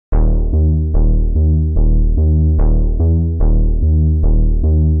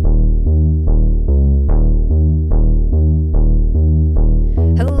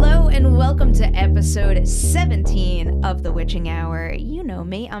episode 17 of The Witching Hour. You know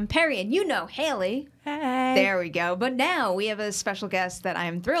me, I'm Perri, and you know Haleigh. Hey. There we go. But now we have a special guest that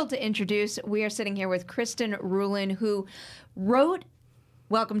I'm thrilled to introduce. We are sitting here with Kristen Ruhlin, who wrote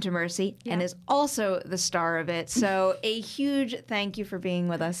Welcome to Mercy and is also the star of it. So a huge thank you for being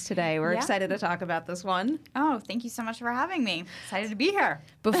with us today. We're excited to talk about this one. Oh, thank you so much for having me. Excited to be here.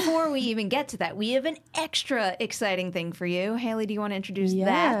 Before we even get to that, we have an extra exciting thing for you. Haleigh, do you want to introduce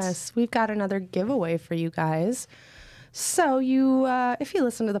that? Yes, we've got another giveaway for you guys. So you, if you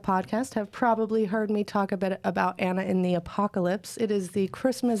listen to the podcast, have probably heard me talk a bit about Anna in the Apocalypse. It is the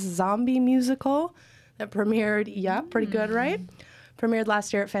Christmas zombie musical that premiered, pretty good, right? Premiered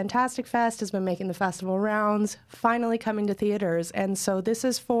last year at Fantastic Fest, has been making the festival rounds, finally coming to theaters. And so this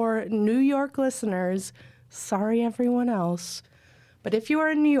is for New York listeners. Sorry, everyone else. But if you are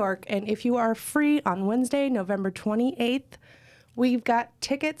in New York and if you are free on Wednesday, November 28th, we've got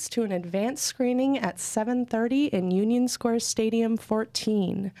tickets to an advanced screening at 7:30 in Union Square Stadium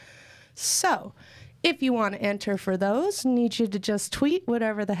 14. So if you want to enter for those, need you to just tweet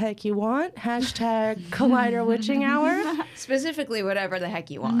whatever the heck you want. Hashtag Collider Witching Hour. Specifically, whatever the heck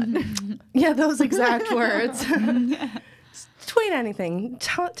you want. Yeah, those exact words. Tweet anything.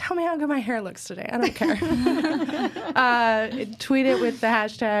 Tell me how good my hair looks today. I don't care. Tweet it with the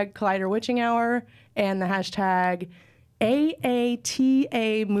hashtag Collider Witching Hour and the hashtag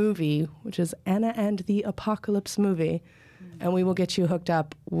AATA movie, which is Anna and the Apocalypse movie. And we will get you hooked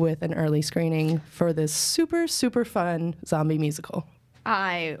up with an early screening for this super, super fun zombie musical.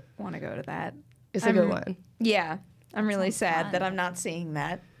 I want to go to that. It's a good one. Yeah. I'm really sad that I'm not seeing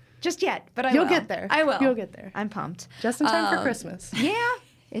that just yet, but I will. You'll get there. I will. You'll get there. I'm pumped. Just in time for Christmas. Yeah.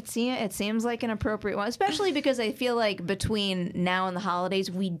 It seems like an appropriate one, especially because I feel like between now and the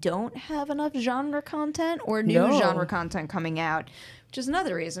holidays, we don't have enough genre content or new genre content coming out, which is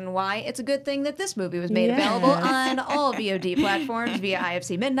another reason why it's a good thing that this movie was made available on all VOD platforms via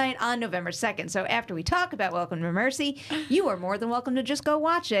IFC Midnight on November 2nd. So after we talk about Welcome to Mercy, you are more than welcome to just go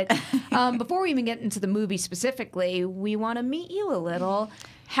watch it. Before we even get into the movie specifically, we want to meet you a little.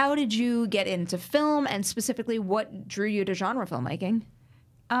 How did you get into film, and specifically what drew you to genre filmmaking?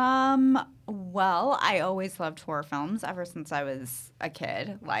 Well, I always loved horror films ever since I was a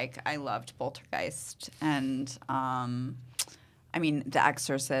kid. Like, I loved Poltergeist and, The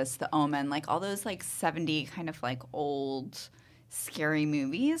Exorcist, The Omen, like all those like 70 kind of like old scary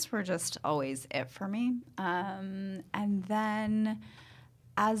movies were just always it for me. And then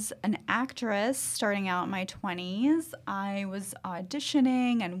as an actress starting out in my 20s, I was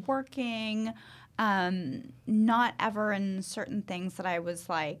auditioning and working. Not ever in certain things that I was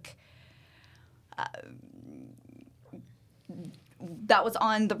like, that was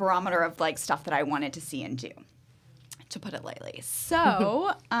on the barometer of like stuff that I wanted to see and do, to put it lightly.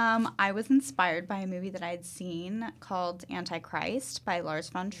 So I was inspired by a movie that I had seen called Antichrist by Lars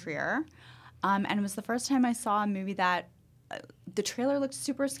von Trier. And it was the first time I saw a movie that the trailer looked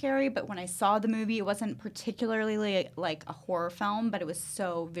super scary, but when I saw the movie, it wasn't particularly like a horror film, but it was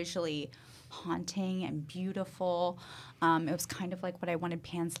so visually haunting and beautiful. It was kind of like what I wanted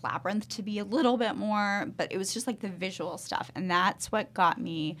Pan's Labyrinth to be a little bit more, but it was just like the visual stuff. And that's what got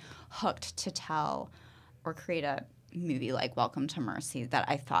me hooked to tell or create a movie like Welcome to Mercy that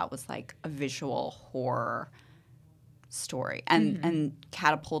I thought was like a visual horror story. And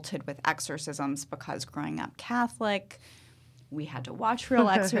catapulted with Exorcisms because growing up Catholic, we had to watch real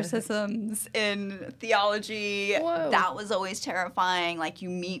exorcisms in theology. Whoa. That was always terrifying. Like, you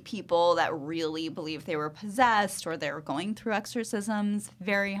meet people that really believe they were possessed or they were going through exorcisms.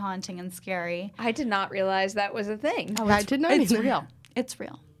 Very haunting and scary. I did not realize that was a thing. Oh, I did not It's either. real. It's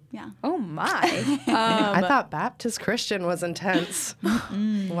real. Yeah. Oh, my. I thought Baptist Christian was intense.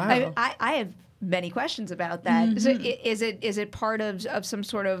 Wow. I have many questions about that. So is it part of some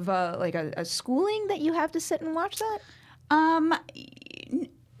sort of like a schooling that you have to sit and watch that?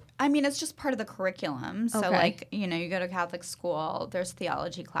 It's just part of the curriculum. So, you go to Catholic school, there's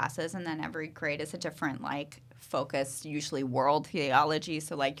theology classes, and then every grade is a different, focus, usually world theology.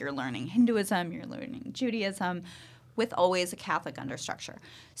 So, you're learning Hinduism, you're learning Judaism, with always a Catholic understructure.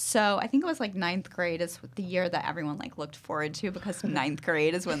 So, I think it was, ninth grade is the year that everyone, looked forward to, because ninth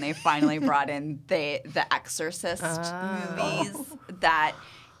grade is when they finally brought in the Exorcist movies that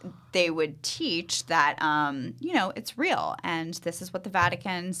they would teach that, it's real. And this is what the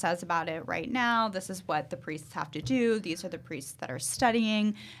Vatican says about it right now. This is what the priests have to do. These are the priests that are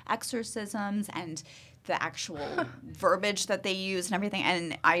studying exorcisms and the actual verbiage that they use and everything.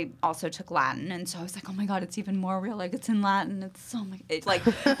 And I also took Latin. And so I was like, oh, my God, it's even more real. It's in Latin. It's so much. And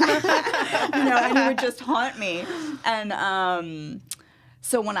it would just haunt me. And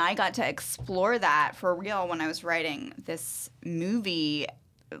So when I got to explore that for real when I was writing this movie,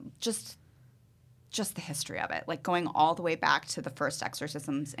 just the history of it, like going all the way back to the first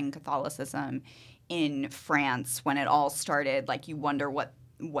exorcisms in Catholicism in France when it all started, like you wonder what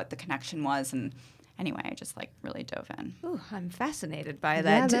the connection was. And anyway, I just like really dove in. Ooh, I'm fascinated by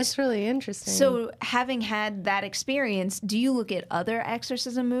that. Yeah, that's really interesting. So having had that experience, do you look at other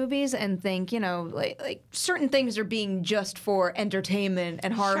exorcism movies and think, like certain things are being just for entertainment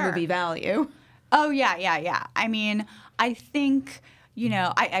and horror movie value? Oh, yeah. I mean, I think,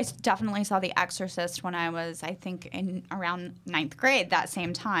 I definitely saw The Exorcist when I was, I think, in around 9th grade, that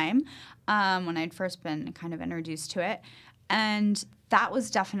same time, when I'd first been kind of introduced to it. And that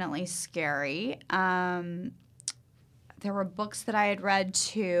was definitely scary. There were books that I had read,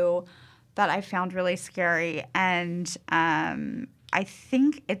 too, that I found really scary. And I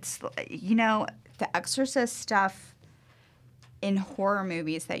think it's, the Exorcist stuff in horror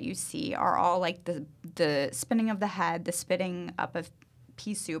movies that you see are all like the spinning of the head, the spitting up of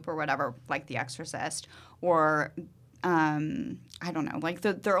pea soup or whatever, like The Exorcist, or I don't know, like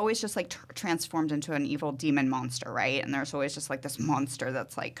they're always just like transformed into an evil demon monster, right? And there's always just like this monster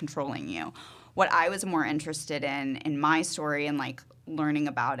that's like controlling you. What I was more interested in my story and like learning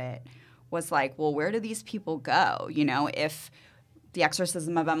about it was like, well, where do these people go? If The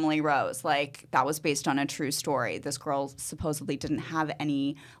Exorcism of Emily Rose, like that was based on a true story. This girl supposedly didn't have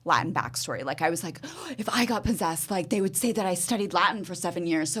any Latin backstory. Like I was like, oh, if I got possessed, like they would say that I studied Latin for 7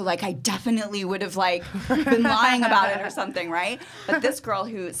 years. So like I definitely would have like been lying about it or something, right? But this girl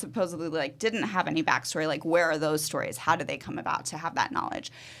who supposedly like didn't have any backstory, like where are those stories? How did they come about to have that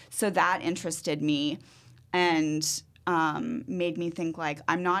knowledge? So that interested me and made me think like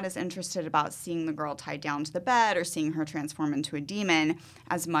I'm not as interested about seeing the girl tied down to the bed or seeing her transform into a demon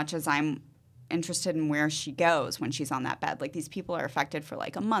as much as I'm interested in where she goes when she's on that bed. Like these people are affected for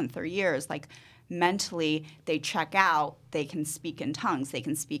like a month or years. Like mentally they check out, they can speak in tongues, they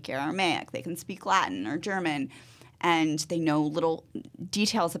can speak Aramaic, they can speak Latin or German, and they know little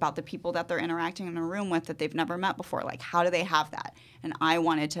details about the people that they're interacting in a room with that they've never met before. Like how do they have that? And I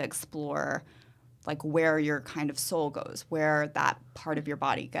wanted to explore like where your kind of soul goes, where that part of your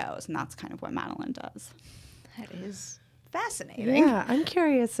body goes. And that's kind of what Madeline does. That is fascinating. Yeah, I'm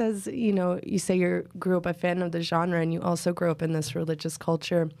curious as, you say you grew up a fan of the genre and you also grew up in this religious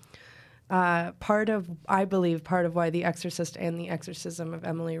culture. I believe part of why The Exorcist and The Exorcism of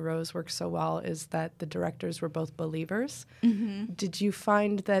Emily Rose work so well is that the directors were both believers. Mm-hmm. Did you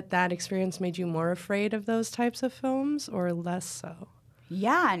find that experience made you more afraid of those types of films or less so?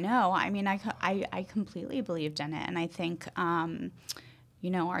 Yeah, no. I mean, I completely believed in it. And I think,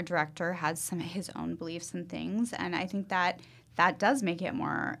 our director has his own beliefs and things. And I think that does make it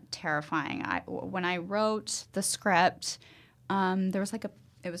more terrifying. When I wrote the script, there was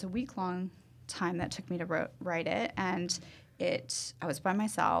it was a week-long time that took me to write it. And I was by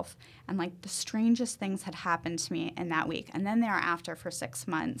myself. And like the strangest things had happened to me in that week. And then thereafter for 6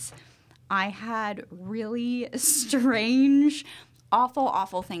 months, I had really strange,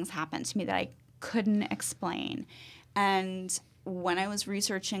 awful things happened to me that I couldn't explain. And when I was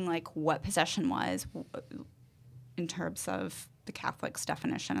researching like what possession was in terms of the Catholic's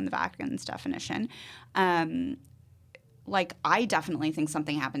definition and the Vatican's definition, like I definitely think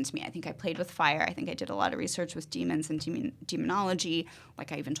something happened to me. I think I played with fire. I think I did a lot of research with demons and demonology.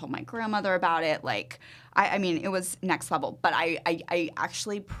 Like I even told my grandmother about it. Like I mean, it was next level. But I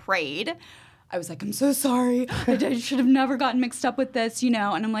actually prayed. I was like, I'm so sorry. I should have never gotten mixed up with this, And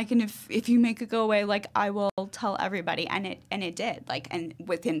I'm like, and if you make it go away, like I will tell everybody. And it did. Like, and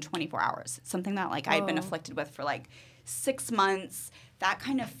within 24 hours, something that like I'd been afflicted with for like 6 months, that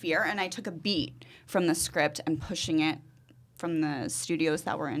kind of fear. And I took a beat from the script and pushing it from the studios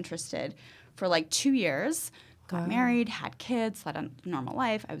that were interested for like 2 years. Got married, had kids, led a normal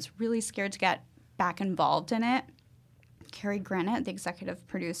life. I was really scared to get back involved in it. Carrie Granite, the executive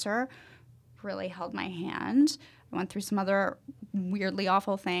producer, really held my hand. I went through some other weirdly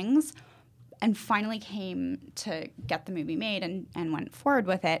awful things and finally came to get the movie made and went forward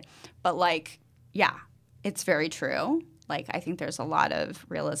with it. But like, yeah, it's very true. Like, I think there's a lot of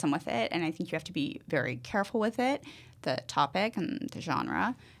realism with it, and I think you have to be very careful with it, the topic and the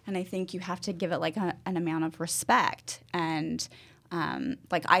genre. And I think you have to give it like an amount of respect. And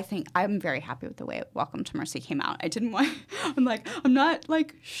like, I think I'm very happy with the way Welcome to Mercy came out. I'm not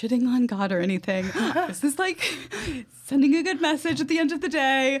like shitting on God or anything. This is like sending a good message at the end of the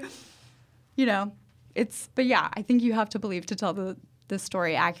day. But yeah, I think you have to believe to tell the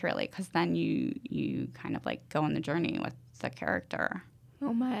story accurately, because then you kind of like go on the journey with the character.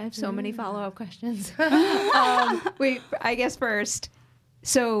 Oh my, I have so many follow-up questions. Wait, I guess first,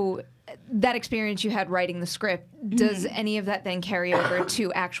 So that experience you had writing the script, does any of that then carry over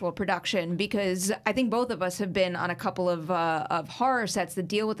to actual production? Because I think both of us have been on a couple of horror sets that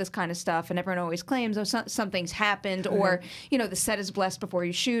deal with this kind of stuff, and everyone always claims, oh, something's happened, or, you know, the set is blessed before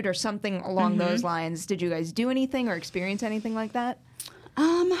you shoot, or something along those lines. Did you guys do anything or experience anything like that?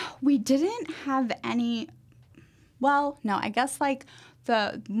 We didn't have any. Well, no, I guess like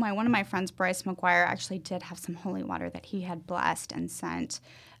one of my friends, Bryce McGuire, actually did have some holy water that he had blessed and sent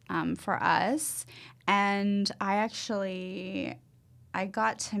for us. And I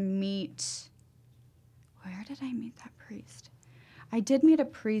got to meet, where did I meet that priest? I did meet a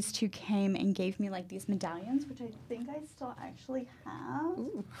priest who came and gave me like these medallions, which I think I still actually have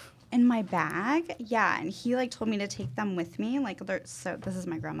in my bag. Yeah, and he like told me to take them with me. So this is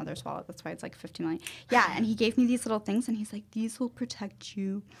my grandmother's wallet. That's why it's like 50 million. Yeah, and he gave me these little things, and he's like, these will protect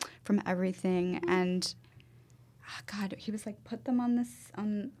you from everything. And God, he was like, put them on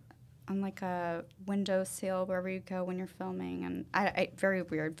like a windowsill wherever you go when you're filming. And I very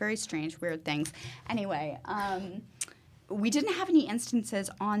weird, very strange, weird things. Anyway, we didn't have any instances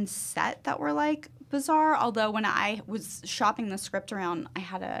on set that were like bizarre, although when I was shopping the script around, I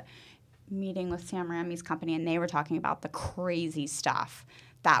had a meeting with Sam Raimi's company, and they were talking about the crazy stuff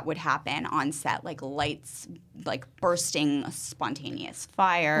that would happen on set, like lights like bursting, spontaneous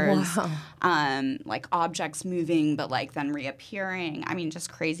fires, like objects moving but like then reappearing. I mean,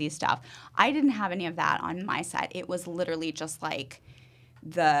 just crazy stuff. I didn't have any of that on my set. It was literally just like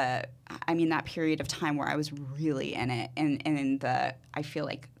that period of time where I was really in it, and I feel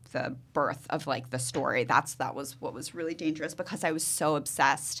like the birth of like the story, that was what was really dangerous, because I was so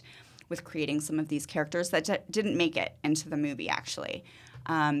obsessed with creating some of these characters that didn't make it into the movie actually.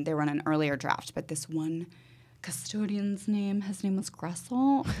 They were on an earlier draft, but this one custodian's his name was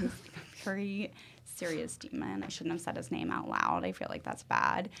Gressel. He was like a very serious demon. I shouldn't have said his name out loud. I feel like that's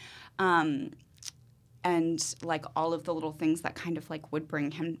bad. And like all of the little things that kind of like would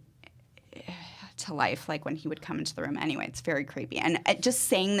bring him to life, like when he would come into the room. Anyway, it's very creepy. And just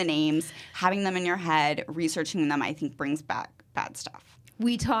saying the names, having them in your head, researching them, I think brings back bad stuff.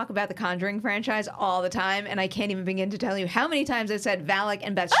 We talk about the Conjuring franchise all the time, and I can't even begin to tell you how many times I said Valak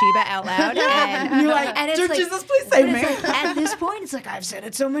and Bathsheba out loud. And you're like, and it's like, Jesus, please save me. Like, at this point, it's like, I've said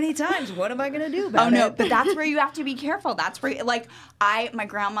it so many times. What am I going to do about it? Oh, no, but that's where you have to be careful. That's where, like, my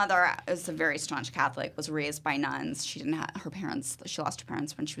grandmother is a very staunch Catholic, was raised by nuns. She didn't have her parents. She lost her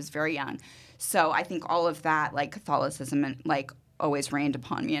parents when she was very young. So I think all of that, like, Catholicism and, like, always rained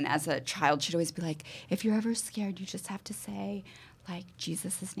upon me. And as a child, she'd always be like, if you're ever scared, you just have to say, like,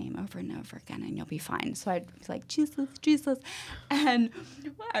 Jesus' name over and over again, and you'll be fine. So I'd be like, Jesus, Jesus. And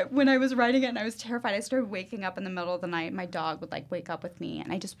when I was writing it and I was terrified, I started waking up in the middle of the night. My dog would, like, wake up with me,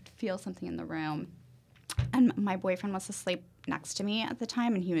 and I just would feel something in the room. And my boyfriend was asleep next to me at the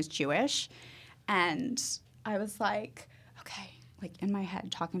time, and he was Jewish. And I was like, okay, like, in my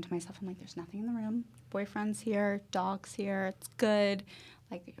head, talking to myself, I'm like, there's nothing in the room. Boyfriend's here, dog's here, it's good.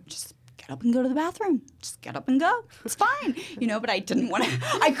 Like, just get up and go to the bathroom. Just get up and go. It's fine. You know, but I didn't want to,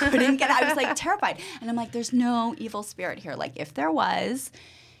 I couldn't get out. I was like terrified. And I'm like, there's no evil spirit here. Like, if there was,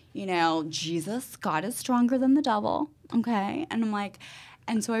 you know, Jesus, God is stronger than the devil. Okay. And I'm like,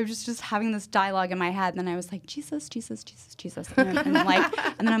 and so I was just having this dialogue in my head, and then I was like, Jesus, Jesus, Jesus, Jesus. And then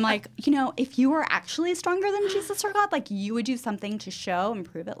I'm like, you know, if you were actually stronger than Jesus or God, like, you would do something to show and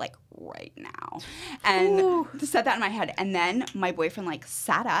prove it, like, right now. And said that in my head. And then my boyfriend, like,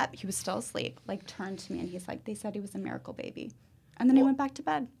 sat up. He was still asleep, like, turned to me, and he's like, they said he was a miracle baby. And then he went back to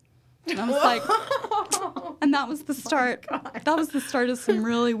bed. And I was like, and that was the start. That was the start of some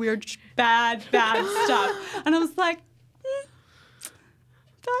really weird, bad stuff. And I was like,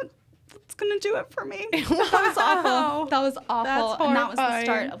 that's gonna do it for me. That was awful. That was awful. And that was the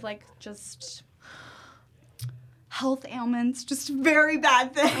start of, like, just health ailments, just very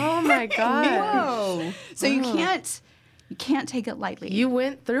bad things. Oh my God. Whoa. So you can't take it lightly. You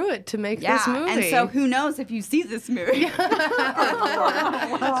went through it to make this movie. And so who knows if you see this movie. It's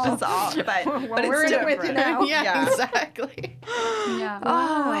just off, but we're it's in it with you now. Yeah, exactly. Yeah.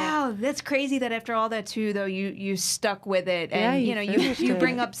 Oh, wow. That's crazy that after all that, too, though, you stuck with it. And, you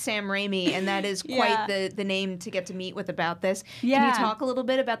bring up Sam Raimi, and that is quite the name to get to meet with about this. Yeah. Can you talk a little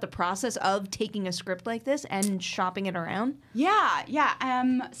bit about the process of taking a script like this and shopping it around? Yeah.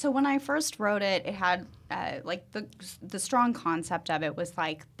 So when I first wrote it, it had, like, the strong concept of it was,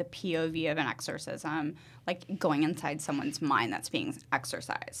 like, the POV of an exorcism, like, going inside someone's mind that's being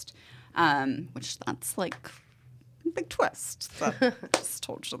exorcised, which that's, like, big twist. So just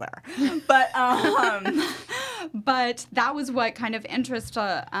told you there. But that was what kind of interested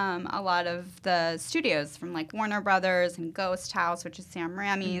a lot of the studios from like Warner Brothers and Ghost House, which is Sam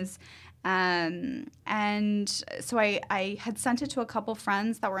Raimi's. And so I had sent it to a couple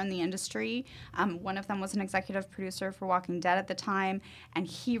friends that were in the industry. One of them was an executive producer for Walking Dead at the time, and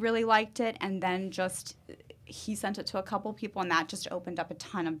he really liked it. And then he sent it to a couple people, and that just opened up a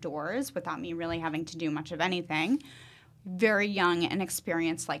ton of doors without me really having to do much of anything. Very young and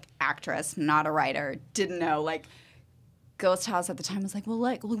experienced, like, actress, not a writer, didn't know, like, Ghost House at the time was like, well,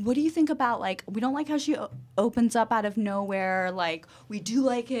 like, what do you think about, like, we don't like how she opens up out of nowhere. Like, we do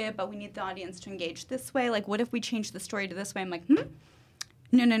like it, but we need the audience to engage this way. Like, what if we change the story to this way? I'm like, no.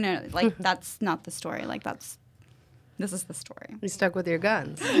 Like, that's not the story. Like, this is the story. You stuck with your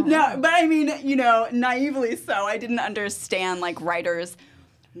guns. No, but I mean, naively so. I didn't understand, like, writers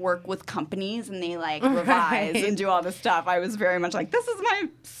work with companies and they like revise and do all this stuff. I was very much like, this is my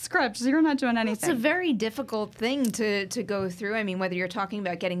script, so you're not doing anything. It's a very difficult thing to go through. I mean, whether you're talking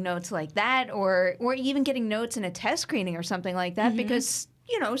about getting notes like that or even getting notes in a test screening or something like that, because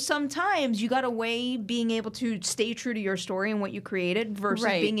sometimes you got to weigh being able to stay true to your story and what you created versus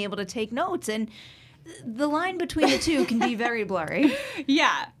being able to take notes. And the line between the two can be very blurry.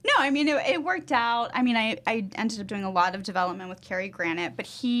 Yeah. No, I mean, it worked out. I mean, I ended up doing a lot of development with Cary Grant, but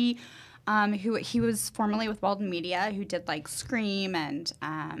he was formerly with Walden Media, who did, like, Scream and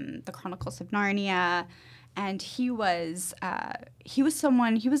The Chronicles of Narnia. And he was one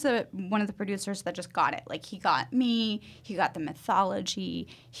of the producers that just got it. Like, he got me, he got the mythology,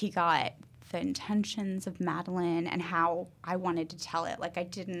 he got the intentions of Madeline and how I wanted to tell it. Like, I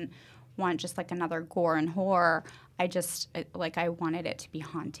didn't want just like another gore and horror. I wanted it to be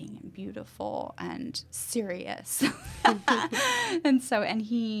haunting and beautiful and serious. and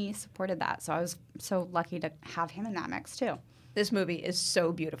he supported that. So I was so lucky to have him in that mix too. This movie is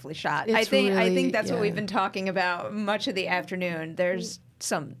so beautifully shot. I think that's what we've been talking about much of the afternoon. There's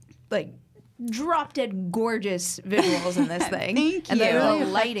some like drop dead gorgeous visuals in this thing. Thank you. And the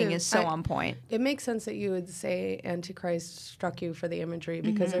lighting is so on point. It makes sense that you would say Antichrist struck you for the imagery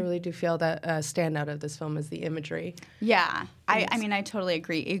because I really do feel that standout of this film is the imagery. Yeah. I mean, I totally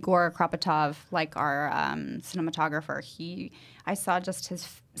agree. Igor Kropotov, like our cinematographer, I saw just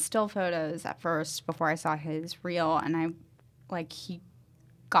his still photos at first before I saw his reel, and he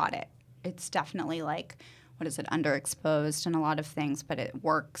got it. It's definitely like, what is it, underexposed in a lot of things, but it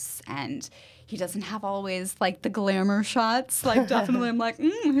works, and he doesn't have always like the glamour shots. Like, definitely I'm like,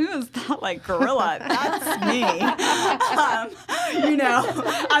 who is that, like, gorilla? That's me.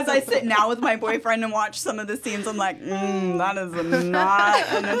 As I sit now with my boyfriend and watch some of the scenes, I'm like, that is not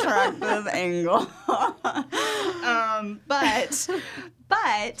an attractive angle.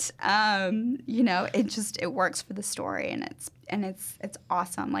 It works for the story, and it's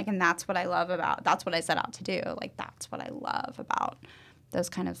awesome. Like, and that's what I love about, that's what I set out to do. Like, that's what I love about those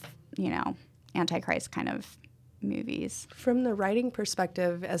kind of, Antichrist kind of movies. From the writing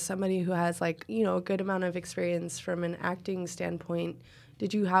perspective, as somebody who has a good amount of experience from an acting standpoint,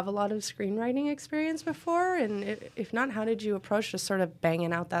 did you have a lot of screenwriting experience before? And if not, how did you approach just sort of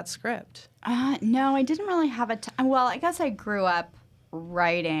banging out that script? No, I didn't really have well, I guess I grew up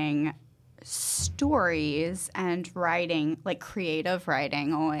writing stories and writing, like, creative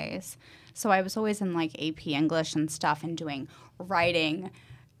writing always. So I was always in, like, AP English and stuff and doing writing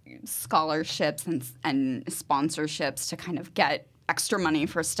scholarships and sponsorships to kind of get extra money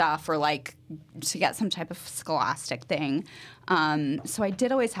for stuff or, like, to get some type of scholastic thing. So I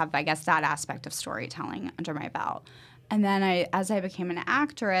did always have, I guess, that aspect of storytelling under my belt. And then as I became an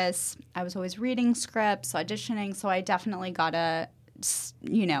actress, I was always reading scripts, auditioning, so I definitely got a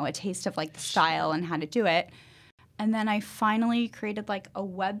taste of, like, the style and how to do it. And then I finally created, like, a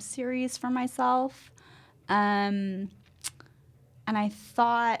web series for myself. And I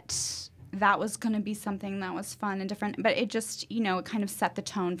thought that was going to be something that was fun and different. But it just, it kind of set the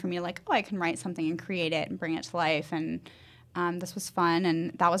tone for me, like, oh, I can write something and create it and bring it to life. And this was fun.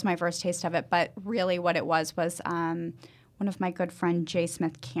 And that was my first taste of it. But really what it was one of my good friend, J.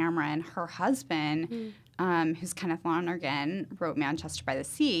 Smith Cameron, her husband, who's Kenneth Lonergan, wrote Manchester by the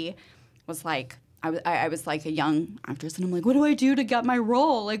Sea, was like, I was like a young actress, and I'm like, what do I do to get my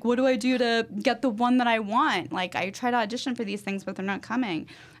role? Like, what do I do to get the one that I want? Like, I try to audition for these things, but they're not coming.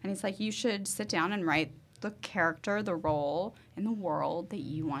 And he's like, you should sit down and write the character, the role in the world that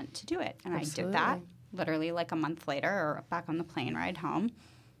you want to do it. And Absolutely. I did that literally like a month later, or back on the plane ride home,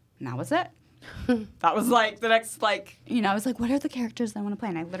 and that was it. That was like the next, like, I was like, what are the characters I want to play?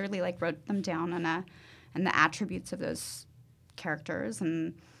 And I literally, like, wrote them down and the attributes of those characters,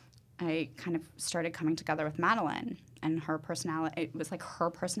 and I kind of started coming together with Madeline and her personality. It was like her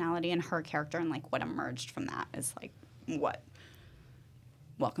personality and her character, and like what emerged from that is like what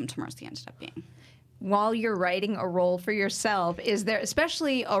Welcome to Mercy ended up being. While you're writing a role for yourself, is there,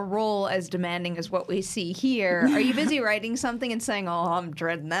 especially a role as demanding as what we see here, are you busy writing something and saying, oh, I'm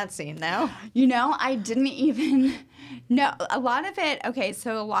dreading that scene now? You know, I didn't even know. A lot of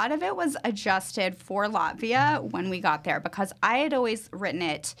it was adjusted for Latvia when we got there, because I had always written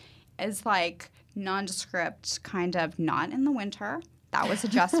it as like nondescript, kind of not in the winter. That was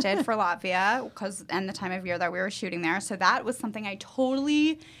adjusted for Latvia and the time of year that we were shooting there. So that was something I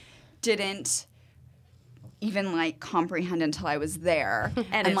totally didn't even like comprehend until I was there.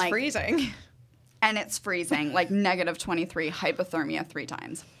 And it's freezing. And it's freezing, like -23, hypothermia 3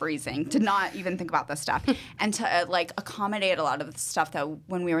 times, freezing. Did not even think about this stuff. And to like accommodate a lot of the stuff that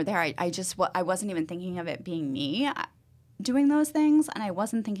when we were there, I wasn't even thinking of it being me doing those things, and I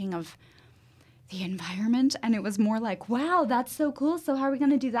wasn't thinking of the environment. And it was more like, wow, that's so cool. So how are we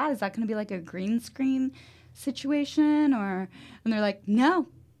going to do that? Is that going to be like a green screen situation? And they're like, no,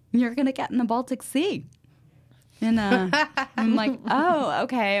 you're going to get in the Baltic Sea. And I'm like, oh,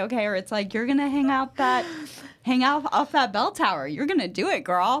 okay. Or it's like, you're gonna hang out off that bell tower. You're gonna do it,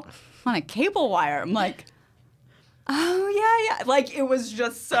 girl, on a cable wire. I'm like, oh yeah. Like it was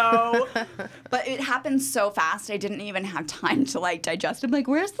just so, but it happened so fast. I didn't even have time to like digest it. I'm like,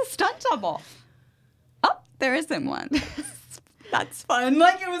 where's the stunt double? Oh, there isn't one. That's fun.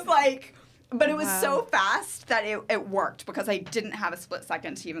 Like it was like, but it was so fast that it worked, because I didn't have a split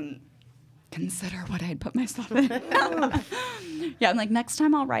second to even consider what I'd put myself in. Yeah, I'm like, next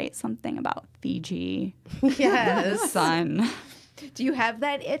time I'll write something about Fiji. Yes. The sun. Do you have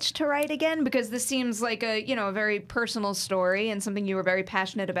that itch to write again? Because this seems like a very personal story and something you were very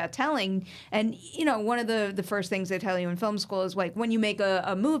passionate about telling. And, one of the first things they tell you in film school is like, when you make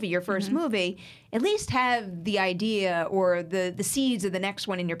a movie, your first movie, at least have the idea or the seeds of the next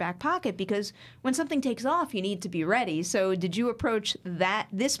one in your back pocket, because when something takes off, you need to be ready. So did you approach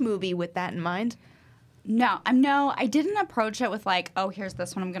this movie with that in mind? No, I didn't approach it with like, oh, here's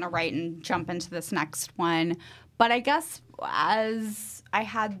this one I'm going to write and jump into this next one. But I guess as I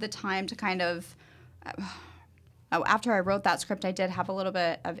had the time to kind of, after I wrote that script, I did have a little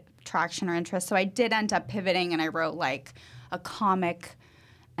bit of traction or interest. So I did end up pivoting, and I wrote like a comic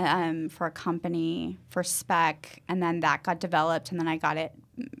for a company for spec, and then that got developed, and then I got it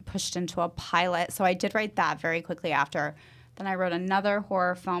pushed into a pilot. So I did write that very quickly after. Then I wrote another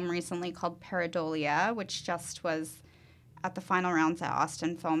horror film recently called Pareidolia, which just was at the final rounds at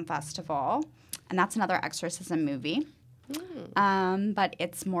Austin Film Festival. And that's another exorcism movie. But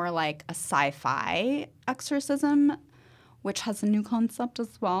it's more like a sci-fi exorcism, which has a new concept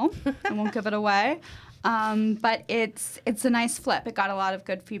as well. I won't give it away. But it's a nice flip. It got a lot of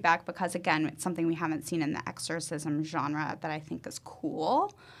good feedback because, again, it's something we haven't seen in the exorcism genre that I think is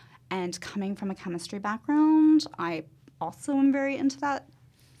cool. And coming from a chemistry background, I also am very into that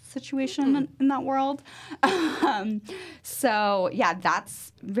situation in that world. So, yeah,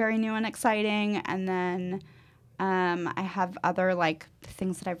 that's very new and exciting. And then I have other, like,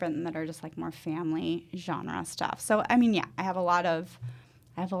 things that I've written that are just, like, more family genre stuff. So, I mean, yeah, I have a lot of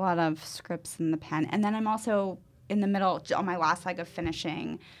scripts in the pen. And then I'm also in the middle, on my last leg of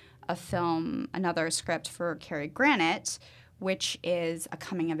finishing a film, another script for Cary Grant, which is a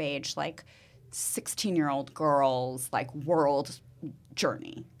coming-of-age, like, 16-year-old girl's, like, world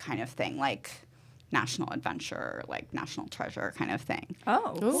journey kind of thing, like National Adventure, like National Treasure kind of thing.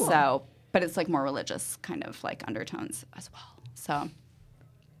 Oh, cool. So, but it's, like, more religious kind of, like, undertones as well. So,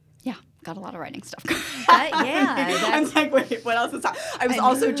 yeah, got a lot of writing stuff going on. Yeah. I'm like, wait, what else is that? I was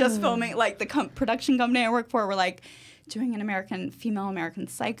also just filming, like, the production company I work for. We're, like, doing an female American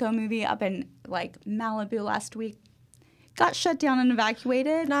Psycho movie up in, like, Malibu last week. Got shut down and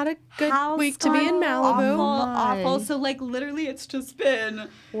evacuated. Not a good week to be in Malibu. Awful. So, like, literally, it's just been,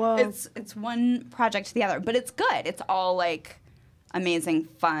 it's one project to the other. But it's good. It's all, like, amazing,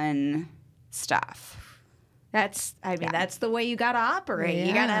 fun stuff. That's the way you gotta operate. Yeah.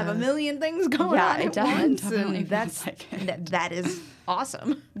 You gotta have a million things going on at once. And that is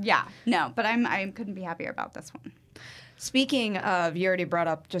awesome. Yeah, no, but I couldn't be happier about this one. Speaking of, you already brought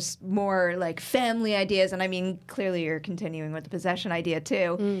up just more like family ideas, and I mean, clearly you're continuing with the possession idea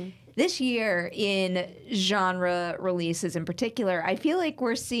too. this year in genre releases in particular, I feel like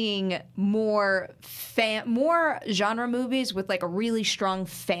we're seeing more genre movies with like a really strong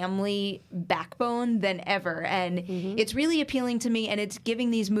family backbone than ever. And it's really appealing to me, and it's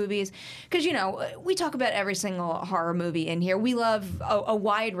giving these movies, because, you know, we talk about every single horror movie in here. We love a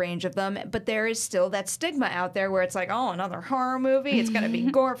wide range of them, but there is still that stigma out there where it's like, oh, another horror movie. It's going to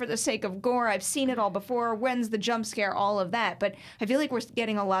be gore for the sake of gore. I've seen it all before. When's the jump scare? All of that. But I feel like we're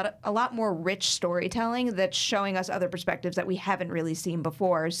getting a lot more rich storytelling that's showing us other perspectives that we haven't really seen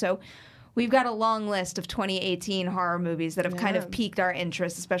before. So we've got a long list of 2018 horror movies that have kind of piqued our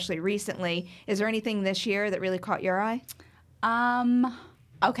interest, especially recently. Is there anything this year that really caught your eye?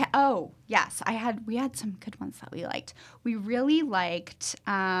 Okay. Oh, yes. We had some good ones that we liked. We really liked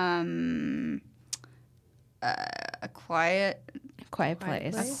A Quiet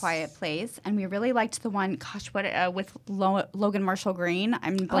Place, and we really liked the one. Gosh, with Logan Marshall Green.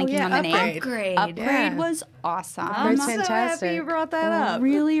 I'm blanking on the name. Upgrade was awesome. I'm fantastic. so happy you brought that up.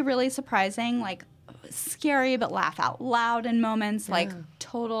 Really, really surprising. Like scary, but laugh out loud in moments. Like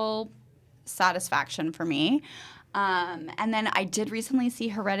total satisfaction for me. And then I did recently see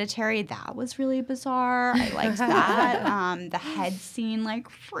Hereditary. That was really bizarre. I liked that. The head scene like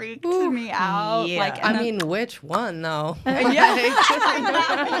freaked me out. Yeah. Like, I mean, which one though?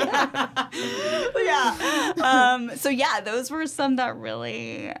 So yeah, those were some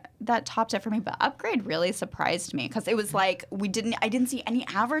that topped it for me. But Upgrade really surprised me because it was like I didn't see any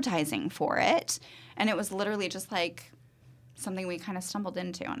advertising for it, and it was literally just like something we kind of stumbled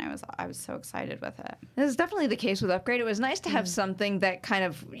into, and I was so excited with it. This is definitely the case with Upgrade. It was nice to have something that kind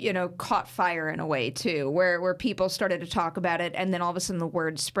of, you know, caught fire in a way too, where people started to talk about it, and then all of a sudden the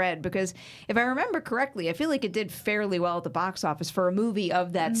word spread. Because if I remember correctly, I feel like it did fairly well at the box office for a movie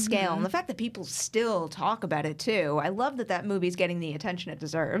of that scale, and the fact that people still talk about it too. I love that movie's getting the attention it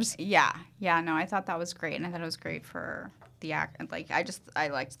deserves. Yeah, no, I thought that was great, and I thought it was great for the act. Like I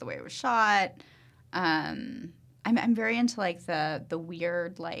liked the way it was shot. I'm very into like the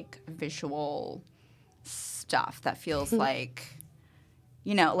weird like visual stuff that feels like,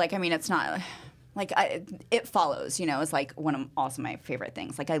 you know, like, I mean, it's not like It Follows, you know, is like one of also my favorite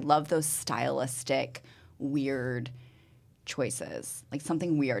things. Like I love those stylistic weird choices, like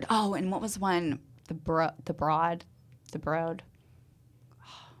something weird. Oh, and what was one? The Broad.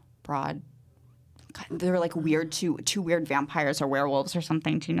 They were like weird two weird vampires or werewolves or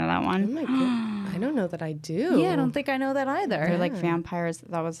something. Do you know that one? Oh my God. I don't know that I do. Yeah, I don't think I know that either. They're like vampires.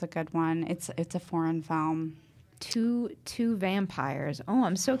 That was a good one. It's a foreign film. Two vampires. Oh,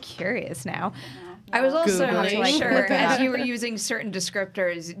 I'm so curious now. I was also Googling. not sure as you were using certain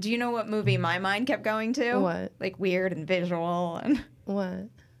descriptors. Do you know what movie my mind kept going to? What? Like weird and visual and. What?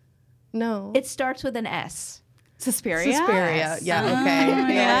 No. It starts with an S. Suspiria? Suspiria. Yeah, okay.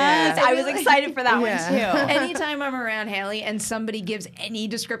 Yes. I was excited for that one too. Anytime I'm around Haleigh and somebody gives any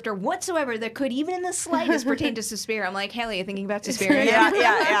descriptor whatsoever that could even in the slightest pertain to Suspiria, I'm like, Haleigh, you thinking about Suspiria?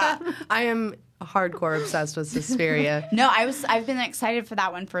 Yeah. I am hardcore obsessed with Suspiria. No, I've been excited for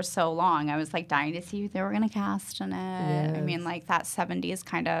that one for so long. I was like dying to see who they were going to cast in it. Yes. I mean, like that 70s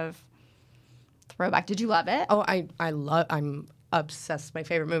kind of throwback. Did you love it? Oh, I'm obsessed. My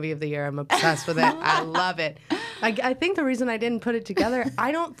favorite movie of the year. I'm obsessed with it. I love it. I think the reason I didn't put it together,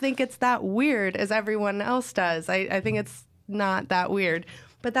 I don't think it's that weird as everyone else does. I think it's not that weird,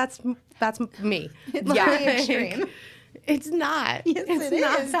 but that's me. It's really extreme. It's not. Yes, it's it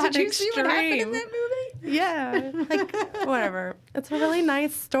not is. that Did you see what happened in extreme. that movie? Yeah, like whatever. It's a really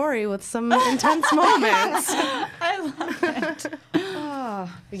nice story with some intense moments. I love it.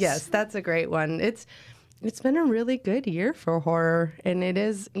 Oh, Yes, that's a great one. It's been a really good year for horror, and it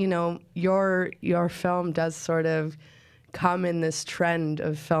is, you know, your film does sort of come in this trend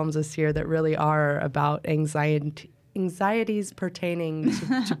of films this year that really are about anxieties pertaining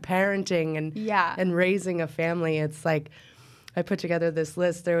to parenting and raising a family. It's like I put together this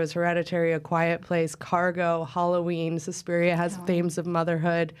list. There was Hereditary, A Quiet Place, Cargo, Halloween, Suspiria has themes of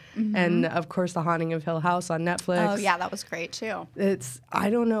motherhood, and of course The Haunting of Hill House on Netflix. Oh yeah, that was great too. I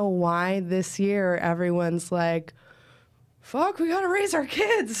don't know why this year everyone's like, fuck, we gotta raise our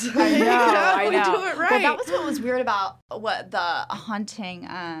kids. I know. We do it right. Well, that was what was weird about the haunting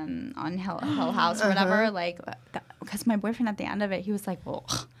on Hill House or whatever. Like, because my boyfriend at the end of it, he was like, well,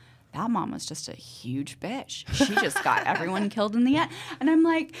 that mom was just a huge bitch. She just got everyone killed in the end. And I'm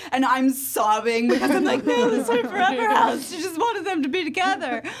like, and I'm sobbing because I'm like, no, this is my forever house. She just wanted them to be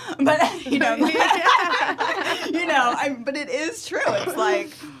together. But, you know, but it is true. It's like,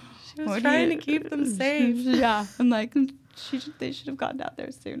 she was trying to keep them safe. Yeah. I'm like, they should have gotten out there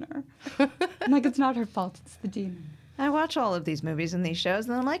sooner. I'm like, it's not her fault. It's the demon. I watch all of these movies and these shows,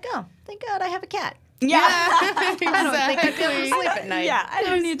 and I'm like, oh, thank God I have a cat. Yeah. I don't think I'd be able to sleep at night. Yeah, I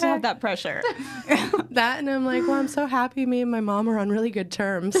don't need to have that pressure. That, and I'm like, well, I'm so happy me and my mom are on really good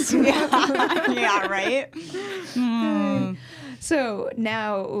terms. Yeah, right? So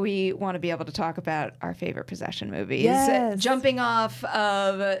now we want to be able to talk about our favorite possession movies. Yes. Jumping off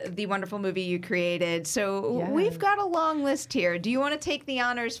of the wonderful movie you created. So we've got a long list here. Do you want to take the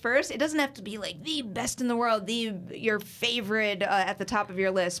honors first? It doesn't have to be like the best in the world, your favorite at the top of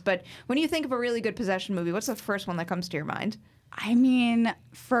your list. But when you think of a really good possession movie, what's the first one that comes to your mind? I mean,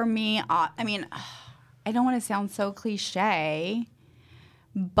 for me, I don't want to sound so cliche,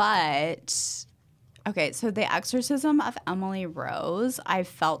 but... Okay, so the Exorcism of Emily Rose, I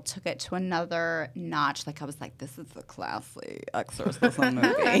felt took it to another notch. Like, I was like, this is a classy exorcism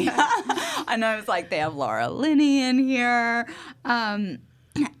movie. And I was like, they have Laura Linney in here.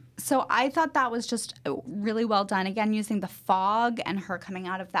 So I thought that was just really well done. Again, using the fog and her coming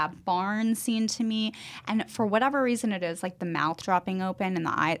out of that barn scene to me. And for whatever reason it is, like the mouth dropping open and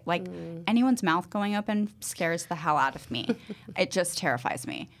the eye, like anyone's mouth going open scares the hell out of me. It just terrifies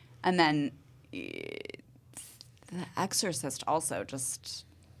me. And then... The Exorcist also just,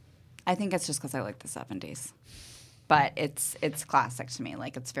 I think it's just because I like the 70s. But it's classic to me.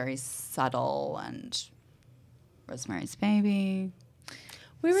 Like, it's very subtle, and Rosemary's Baby.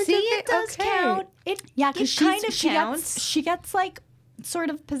 It does count. Yeah, because kind of counts. She gets, like, sort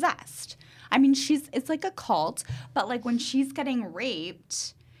of possessed. I mean, it's like a cult, but, like, when she's getting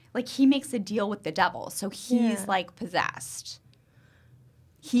raped, like, he makes a deal with the devil. So he's, like, possessed.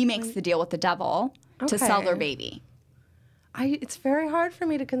 He makes the deal with the devil to sell their baby. It's very hard for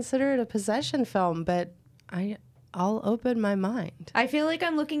me to consider it a possession film, but I'll open my mind. I feel like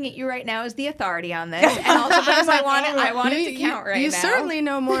I'm looking at you right now as the authority on this, and also because I want it to count right now. You certainly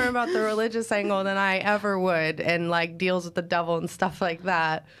know more about the religious angle than I ever would, and like deals with the devil and stuff like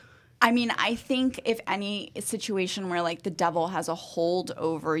that. I mean, I think if any situation where like the devil has a hold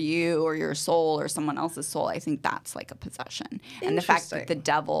over you or your soul or someone else's soul, I think that's like a possession. And the fact that the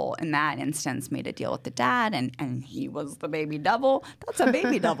devil in that instance made a deal with the dad and he was the baby devil, that's a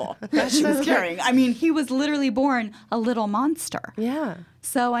baby devil that she was carrying. I mean, he was literally born a little monster. Yeah.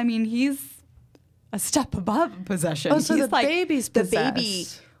 So, I mean, he's a step above possession. Oh, so he's the baby's possessed. The baby,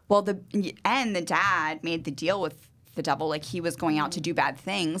 well, the dad made the deal with the devil, like he was going out to do bad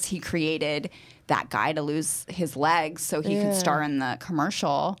things. He created that guy to lose his legs so he could star in the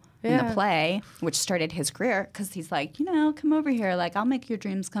commercial in the play, which started his career because he's like, come over here. Like, I'll make your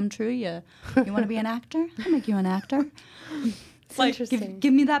dreams come true. You want to be an actor? I'll make you an actor. It's like,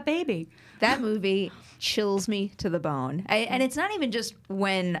 give me that baby. That movie chills me to the bone. And it's not even just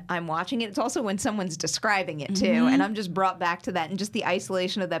when I'm watching it. It's also when someone's describing it, too. And I'm just brought back to that and just the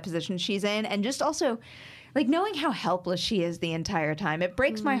isolation of that position she's in. And just also... like, knowing how helpless she is the entire time. It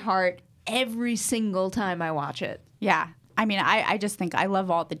breaks my heart every single time I watch it. Yeah. I mean, I just think I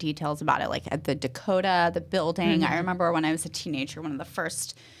love all the details about it, like at the Dakota, the building. I remember when I was a teenager, when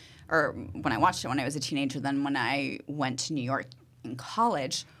I watched it when I was a teenager, then when I went to New York in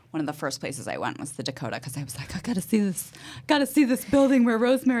college, one of the first places I went was the Dakota because I was like, I got to see this building where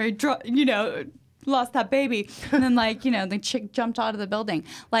Rosemary, lost that baby. And then, like, the chick jumped out of the building.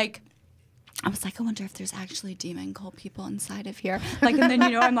 Like, I was like, I wonder if there's actually demon cult people inside of here. Like, and then,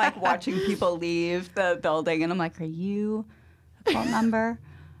 I'm like watching people leave the building, and I'm like, are you a cult member?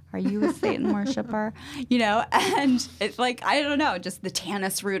 Are you a Satan worshiper? And it's like, I don't know, just the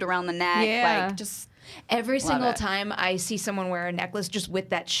Tanis root around the neck, like, just every single time I see someone wear a necklace just with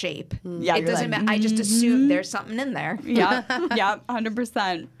that shape. Yeah, it doesn't matter. I just assume there's something in there. Yeah,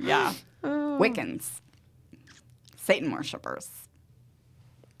 100%. Yeah, Wiccans, Satan worshippers.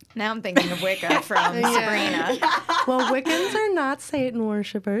 Now I'm thinking of Wicca from Sabrina. Well, Wiccans are not Satan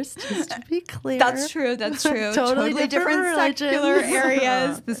worshippers, just to be clear. That's true. Totally different secular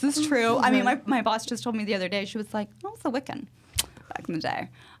areas. This is true. I mean, my boss just told me the other day, she was like, I was a Wiccan back in the day.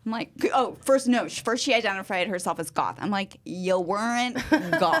 I'm like, first she identified herself as goth. I'm like, you weren't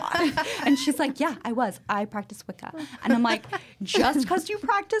goth. And she's like, yeah, I was. I practice Wicca. And I'm like, just because you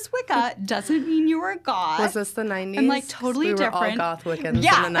practice Wicca doesn't mean you were goth. Was this the 90s? I'm like, totally we different. We were all goth Wiccans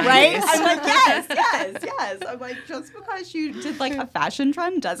in the 90s. Right? I'm like, yes. I'm like, just because you did like a fashion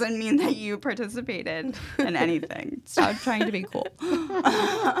trend doesn't mean that you participated in anything. Stop trying to be cool. Do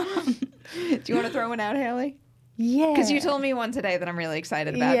you want to throw one out, Haleigh? Yeah. Because you told me one today that I'm really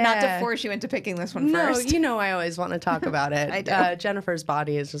excited about. Yeah. Not to force you into picking this one first. No, I always want to talk about it. I do. Jennifer's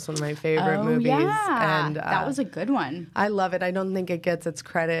Body is just one of my favorite movies. Yeah. And that was a good one. I love it. I don't think it gets its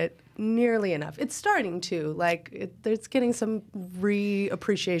credit nearly enough. It's starting to. Like, it's getting some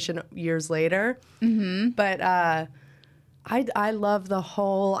reappreciation years later. Mm-hmm. But I love the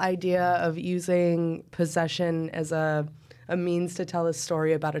whole idea of using possession as a means to tell a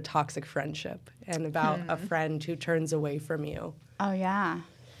story about a toxic friendship and about a friend who turns away from you. Oh, yeah.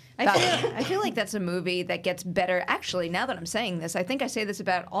 I feel like that's a movie that gets better. Actually, now that I'm saying this, I think I say this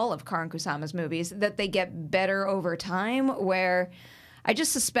about all of Karan Kusama's movies, that they get better over time, where I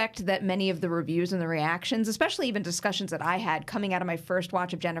just suspect that many of the reviews and the reactions, especially even discussions that I had coming out of my first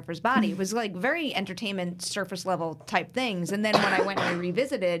watch of Jennifer's Body, was like very entertainment, surface level type things. And then when I went and I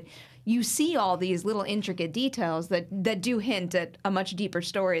revisited, you see all these little intricate details that do hint at a much deeper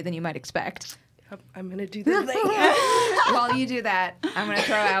story than you might expect. I'm going to do the thing. While you do that, I'm going to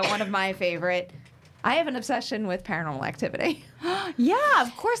throw out one of my favorite. I have an obsession with Paranormal Activity. Yeah,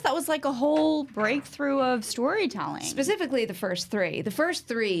 of course. That was like a whole breakthrough of storytelling. Specifically the first three. The first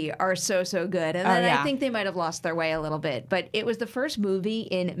three are so good. And then I think they might have lost their way a little bit. But it was the first movie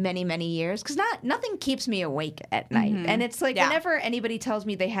in many, many years. Because nothing keeps me awake at night. And it's like whenever anybody tells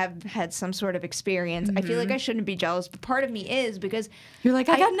me they have had some sort of experience, I feel like I shouldn't be jealous. But part of me is, because you're like,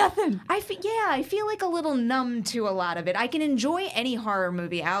 I got nothing. I feel like a little numb to a lot of it. I can enjoy any horror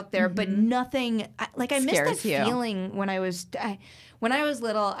movie out there, but nothing... I missed that feeling when I was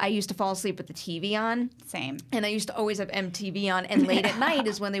little. I used to fall asleep with the TV on. Same. And I used to always have MTV on. And late at night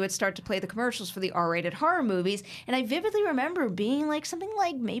is when they would start to play the commercials for the R-rated horror movies. And I vividly remember being like something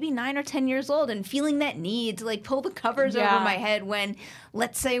like maybe 9 or 10 years old and feeling that need to like pull the covers over my head when,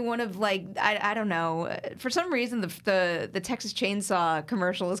 let's say, one of like I don't know, for some reason the Texas Chainsaw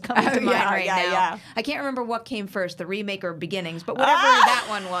commercial is coming to mind right now. Yeah. I can't remember what came first, the remake or Beginnings, but whatever that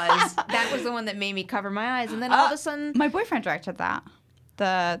one was, that was the one that made me cover my eyes. And then all of a sudden, my boyfriend directed that.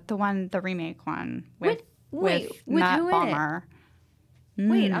 The remake one with Matt who Bomer.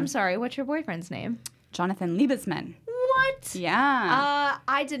 Wait, I'm sorry. What's your boyfriend's name? Jonathan Liebesman. What? Yeah.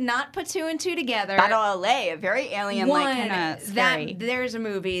 I did not put 2 and 2 together. Battle LA, a very alien-like kind of scary. There's a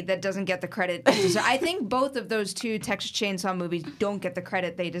movie that doesn't get the credit it deserves. I think both of those 2 Texas Chainsaw movies don't get the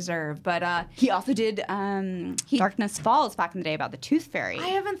credit they deserve. But he also did Darkness Falls back in the day about the Tooth Fairy. I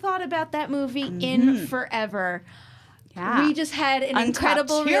haven't thought about that movie in forever. Yeah. We just had an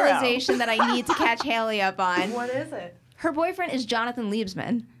incredible realization that I need to catch Haleigh up on. What is it? Her boyfriend is Jonathan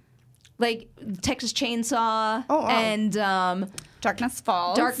Liebesman. Like Texas Chainsaw and Darkness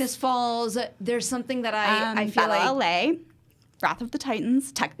Falls. Darkness Falls. There's something that I feel Battle like... LA. Wrath of the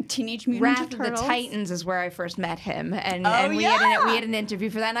Titans, Teenage Mutant Wrath Ninja Turtles. of the Titans is where I first met him, and we had an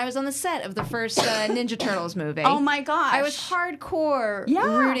interview for that, and I was on the set of the first Ninja Turtles movie. Oh my gosh! I was hardcore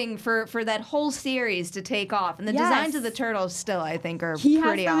rooting for that whole series to take off, and the designs of the turtles still I think are pretty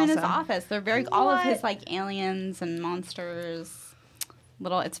awesome. He has them in his office. They're very all of his like aliens and monsters.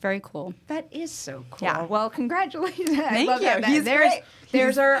 It's very cool. That is so cool. Yeah. Well, congratulations. Thank you. He's great.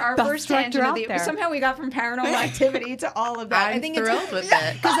 There's our first tangent out there. Somehow we got from Paranormal Activity to all of that. I think thrilled with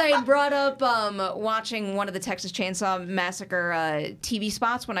it. Because I had brought up watching one of the Texas Chainsaw Massacre TV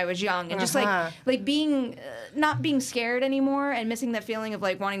spots when I was young, and just like being not being scared anymore and missing that feeling of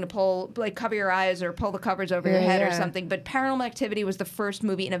like wanting to cover your eyes or pull the covers over your head or something. But Paranormal Activity was the first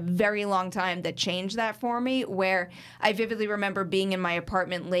movie in a very long time that changed that for me, where I vividly remember being in my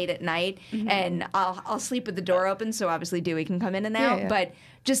apartment late at night, and I'll sleep with the door open, so obviously Dewey can come in and out, but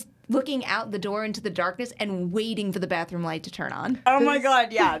just looking out the door into the darkness and waiting for the bathroom light to turn on. Oh my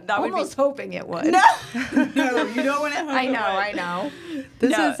God, yeah. That would almost hoping it would. No, you don't want to hope I know.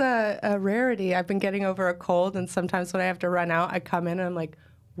 This is a rarity. I've been getting over a cold, and sometimes when I have to run out, I come in and I'm like,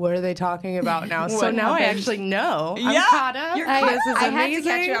 what are they talking about now? So now I actually know. I'm caught up. This is amazing. I had to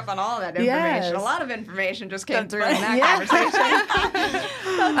catch you up on all that information. Yes. A lot of information just came through in that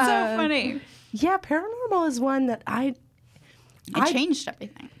conversation. That's so funny. Yeah, Paranormal is one that I changed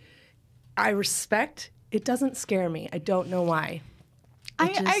everything. I respect. It doesn't scare me. I don't know why.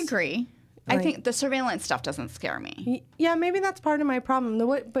 I agree. I think the surveillance stuff doesn't scare me. Yeah, maybe that's part of my problem.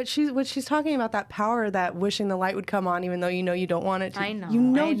 But she's talking about that power, that wishing the light would come on, even though you know you don't want it to. I know.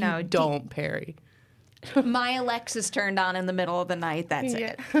 You don't, Perri. My Alexis turned on in the middle of the night. That's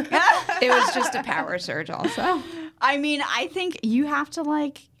it. It was just a power surge also. I mean, I think you have to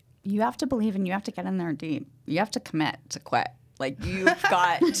believe, and you have to get in there deep. You have to commit to quit. Like, you've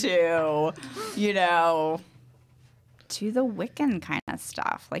got to, do the Wiccan kind of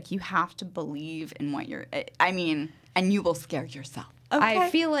stuff. Like, you have to believe in what and you will scare yourself. Okay. I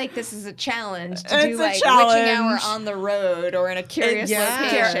feel like this is a challenge to do like witching hour on the road or in a curious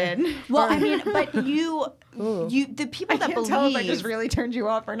location. Well, but the people that believe. Tell if I just really turned you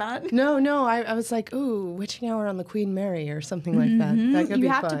off or not. No, I was like, ooh, witching hour on the Queen Mary or something like that. That could be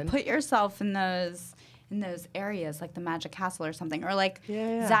fun. You have to put yourself in in those areas, like the Magic Castle or something, or like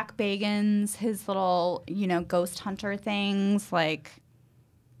Yeah. Zach Bagans, his little, ghost hunter things. Like,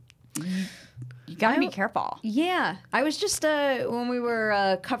 you gotta be careful. Yeah. I was just, when we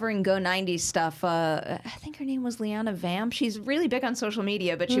were covering Go 90s stuff, I think her name was Liana Vamp. She's really big on social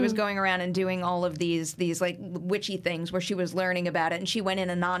media, but she was going around and doing all of these like witchy things where she was learning about it, and she went in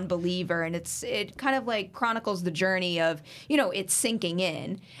a non-believer, and it kind of like chronicles the journey of, it's sinking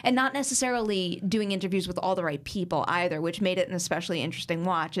in, and not necessarily doing interviews with all the right people either, which made it an especially interesting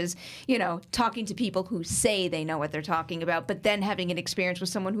watch, is, talking to people who say they know what they're talking about, but then having an experience with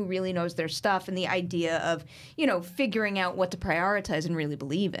someone who really knows their stuff, and the idea of, figuring out what to prioritize and really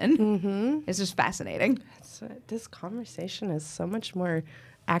believe in is just fascinating. This conversation is so much more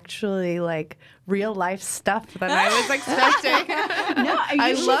actually like real life stuff than I was expecting. No,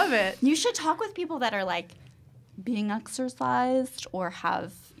 I love it. You should talk with people that are like being exorcised or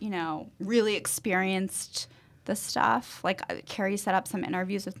have, really experienced the stuff. Like Carrie set up some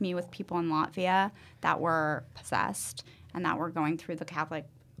interviews with me with people in Latvia that were possessed and that were going through the Catholic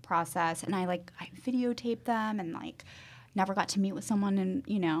process, and I videotaped them, and like never got to meet with someone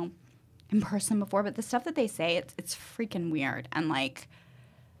in person before, but the stuff that they say, it's freaking weird. And like,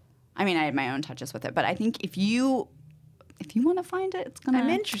 I mean, I had my own touches with it, but I think if you want to find it, it's gonna come.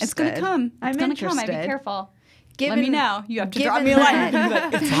 It's gonna come. I'd be careful. Let me know. You have to drop me a line.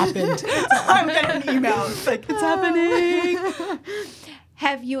 It's happened. I'm getting an email. It's like, it's happening.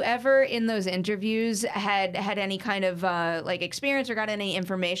 Have you ever, in those interviews, had any kind of experience or got any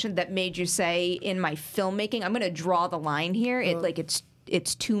information that made you say, in my filmmaking, I'm going to draw the line here?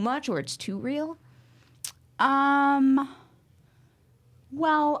 It's too much or it's too real? Well,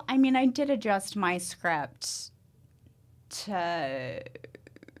 I mean, I did adjust my script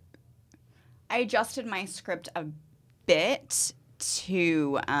I adjusted my script a bit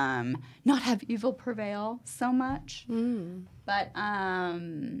to not have evil prevail so much. But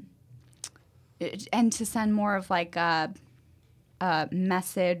and to send more of like a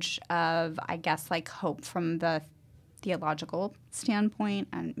message of, I guess, like hope from the theological standpoint,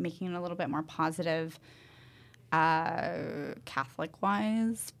 and making it a little bit more positive,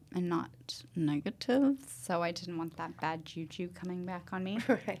 Catholic-wise, and not negative. So I didn't want that bad juju coming back on me.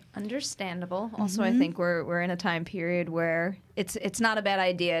 Right. Understandable. Also, I think we're in a time period where it's not a bad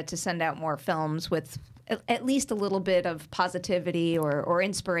idea to send out more films with at least a little bit of positivity or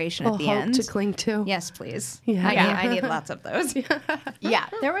inspiration at the hope end. to cling to. Yes, please. Yeah. I need lots of those. Yeah,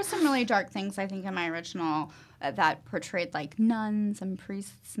 there were some really dark things, I think, in my original that portrayed like nuns and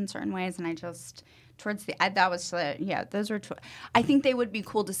priests in certain ways, and I just towards the those were. I think they would be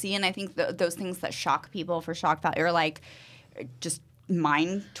cool to see, and I think those things that shock people for shock value, or like just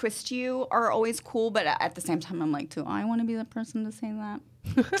mind twist you, are always cool. But at the same time, I'm like, do I want to be the person to say that?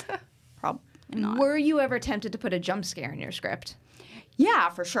 Probably not. Were you ever tempted to put a jump scare in your script? Yeah,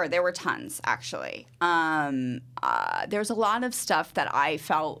 for sure. There were tons, actually. There's a lot of stuff that I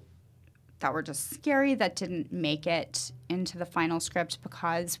felt that were just scary that didn't make it into the final script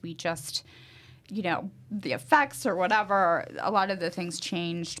because we just, the effects or whatever, a lot of the things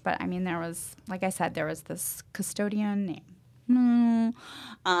changed. But, I mean, there was, like I said, there was this custodian named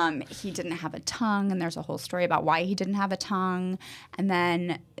he didn't have a tongue, and there's a whole story about why he didn't have a tongue. And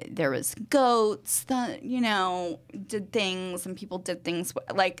then there was goats that, did things, and people did things.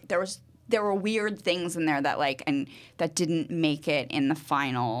 Like, there were weird things in there that, like, and that didn't make it in the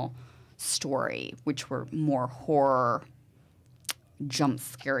final story, which were more horror, jump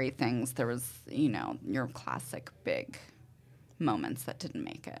scary things. There was, your classic big moments that didn't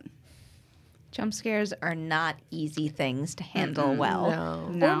make it. Jump scares are not easy things to handle well.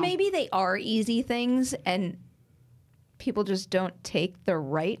 No. Or maybe they are easy things and people just don't take the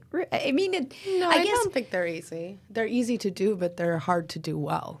right route. I mean, I don't think they're easy. They're easy to do, but they're hard to do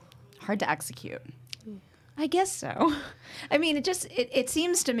well. Hard to execute. I guess so. I mean, it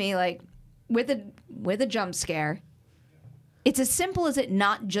seems to me like with a jump scare, it's as simple as it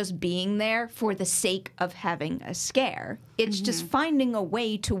not just being there for the sake of having a scare. It's just finding a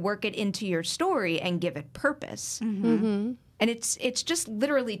way to work it into your story and give it purpose. And it's just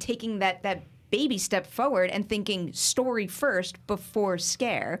literally taking that baby step forward and thinking story first before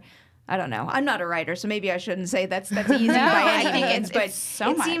scare. I don't know. I'm not a writer, so maybe I shouldn't say that's easy by any means. But it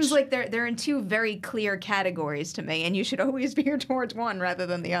seems like they're in two very clear categories to me, and you should always veer towards one rather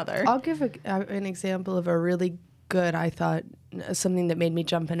than the other. I'll give an example of a really good, I thought, something that made me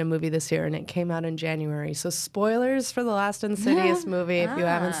jump in a movie this year, and it came out in January. So spoilers for the last Insidious movie. If you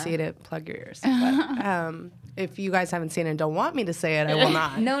haven't seen it, plug your ears. But, if you guys haven't seen it and don't want me to say it, I will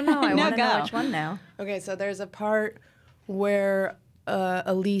not. No, I want to know which one now. Okay, so there's a part where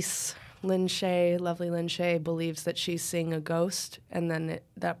Elise, Lin Shaye, lovely Lin Shaye, believes that she's seeing a ghost, and then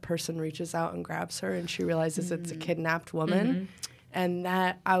that person reaches out and grabs her, and she realizes it's a kidnapped woman. And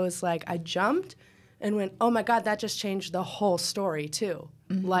that, I was like, I jumped and went, oh my God, that just changed the whole story too.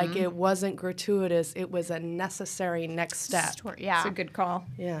 Like, it wasn't gratuitous, it was a necessary next step. Yeah. It's a good call.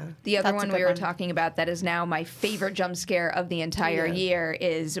 Yeah. The other That's a one good we were one. talking about that is now my favorite jump scare of the entire year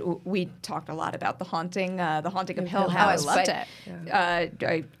is we talked a lot about the haunting of Hill House. loved it.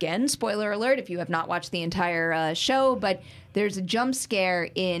 Again, spoiler alert if you have not watched the entire show, but there's a jump scare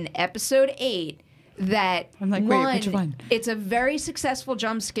in episode 8 that I'm like, wait, which one? It's a very successful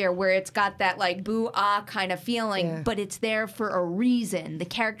jump scare where it's got that like boo-ah kind of feeling, but it's there for a reason. The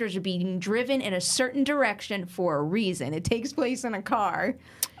characters are being driven in a certain direction for a reason. It takes place in a car.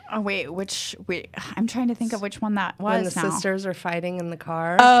 Oh, wait, I'm trying to think of which one that was When the now. sisters are fighting in the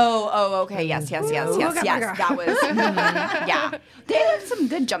car. Oh, okay. Yes. That was, yeah. They had some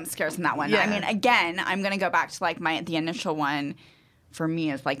good jump scares in that one. Yeah. I mean, again, I'm going to go back to like the initial one for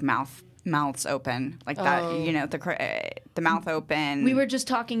me is like mouths open, like that, you know, the mouth open. We were just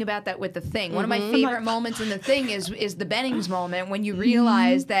talking about that with The Thing. One of my favorite moments in The Thing is the Bennings moment when you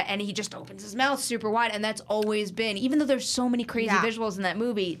realize that, and he just opens his mouth super wide, and that's always been, even though there's so many crazy visuals in that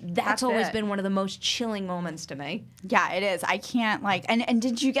movie, that's always been one of the most chilling moments to me. Yeah, it is. I can't like, and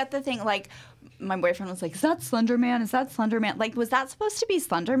did you get the thing like? My boyfriend was like, "Is that Slender Man? Is that Slender Man? Like, was that supposed to be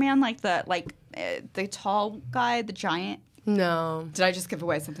Slender Man? Like the tall guy, the giant?" No. Did I just give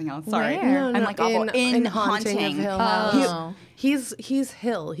away something else? Sorry. No, I'm like awful. In Haunting of Hill Oh. House. He's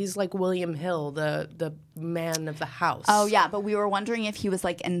Hill. He's like William Hill, the man of the house. Oh yeah, but we were wondering if he was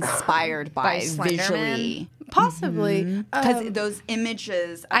like inspired by Slender visually, Possibly. because those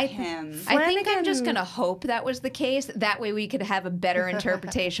images of him. I think I'm just going to hope that was the case. That way we could have a better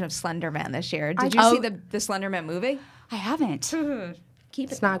interpretation of Slender Man this year. Did you see the Slender Man movie? I haven't.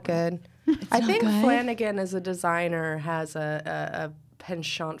 It's not good. I think Flanagan as a designer has a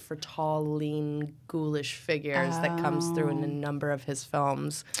penchant for tall, lean, ghoulish figures that comes through in a number of his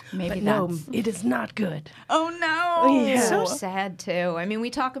films. Maybe but no, that's- it is not good. Oh no! Yeah. So sad too. I mean,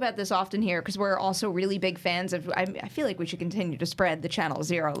 we talk about this often here because we're also really big fans of. I feel like we should continue to spread the Channel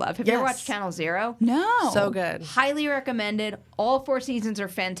Zero love. Have you ever Yes. watched Channel Zero? No. So good. Highly recommended. All 4 seasons are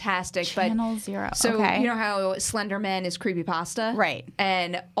fantastic. Channel but, Zero. So Okay. you know how Slender Man is creepypasta, Right.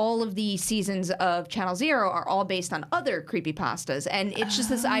 And all of the seasons of Channel Zero are all based on other creepypastas, and it's just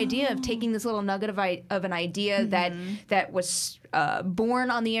this idea of taking this little nugget of an idea that was born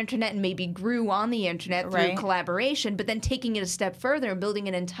on the internet and maybe grew on the internet through Right. collaboration, but then taking it a step further and building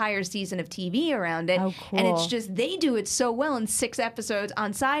an entire season of TV around it. Oh, And it's cool. just, they do it so well in 6 episodes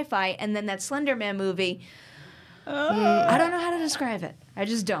on Sci-Fi, and then that Slender Man movie, I don't know how to describe it. I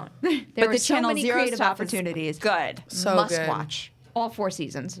just don't. There But were the so Channel many Zero creative stuff is opportunities. good. So Must good. watch. All 4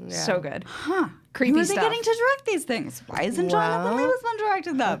 seasons. So good. Huh. Creepy Who are they stuff. getting to direct these things? Why isn't Jonathan Well- Liebesman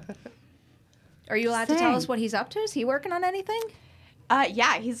directing them? Are you allowed to tell us what he's up to? Is he working on anything?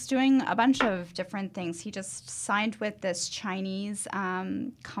 Yeah, he's doing a bunch of different things. He just signed with this Chinese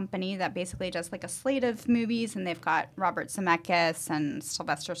company that basically does like a slate of movies, and they've got Robert Zemeckis and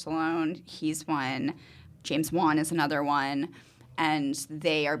Sylvester Stallone. He's one. James Wan is another one. And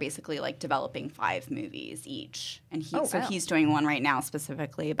they are basically like developing 5 movies each. And he's doing one right now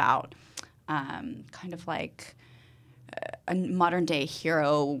specifically about kind of like a modern day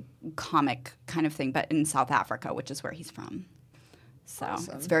hero comic kind of thing, but in South Africa, which is where he's from. So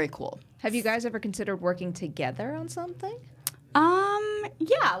it's very cool. Have you guys ever considered working together on something?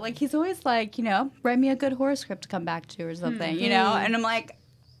 Yeah, like he's always like, you know, write me a good horror script to come back to or something, you know? And I'm like,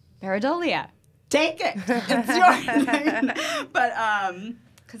 Pareidolia, take it. It's yours. But,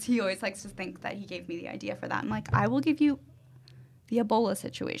 because he always likes to think that he gave me the idea for that. I'm like, I will give you the Ebola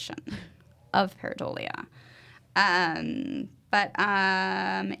situation of Pareidolia.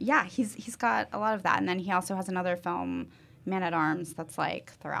 Yeah, he's got a lot of that. And then he also has another film, Man at Arms, that's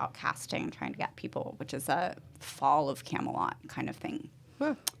like they're out casting, trying to get people, which is a Fall of Camelot kind of thing.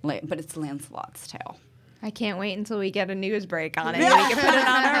 But it's Lancelot's tale. I can't wait until we get a news break on it and we can put it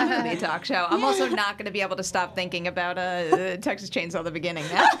on our movie talk show. I'm also not going to be able to stop thinking about Texas Chainsaw: The Beginning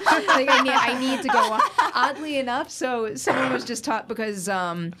now. Like I need to go on. Oddly enough, so someone was just taught because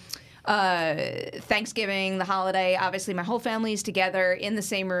Thanksgiving, the holiday, obviously my whole family is together in the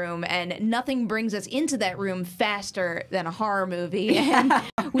same room, and nothing brings us into that room faster than a horror movie. And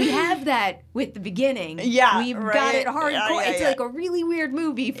we have that with The Beginning. Yeah, We've got right. it hardcore. Yeah, It's yeah. like a really weird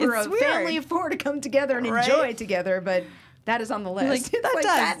movie for It's a weird. family of 4 to come together and enjoy together, but That is on the list. Like,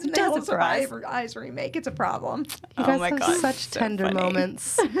 That's does Hills it for of us. Eyes remake. It's a problem. You guys my have God, such so tender funny.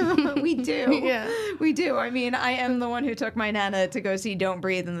 moments. We do. Yeah. We do. I mean, I am the one who took my Nana to go see Don't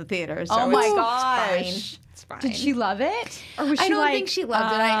Breathe in the theater. So Oh my it's gosh. fine. It's fine. Did she love it? Or was she I don't like, think she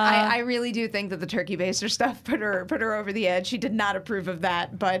loved it. I really do think that the turkey baster stuff put her over the edge. She did not approve of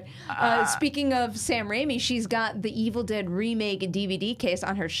that. But speaking of Sam Raimi, she's got the Evil Dead remake DVD case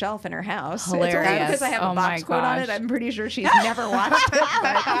on her shelf in her house. It's only Hilarious. because I have Oh a my box quote on gosh. it. I'm pretty sure she's never watched it,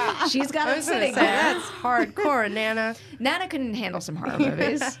 but she's got it sitting there. That's hardcore, Nana. Nana couldn't handle some horror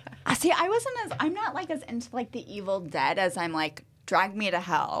movies. See, I'm not like as into like the Evil Dead as I'm like Drag Me to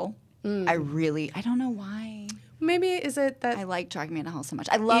Hell. I don't know why. Maybe is it that I like Drag Me to Hell so much.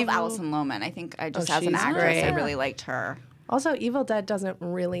 I love Evil- Alison Lohman. I think I just as an she's actress, great. I really liked her. also Evil Dead doesn't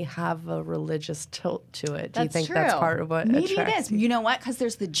really have a religious tilt to it? Do you That's think true. that's part of what Maybe it attracts is. You know what? Because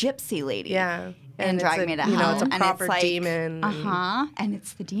there's the gypsy lady. Yeah. And it's Drag a, Me to you Hell. know, it's a and proper like, demon. And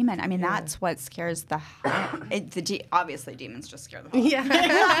it's the demon. I mean, that's what scares the obviously demons just scare the hell.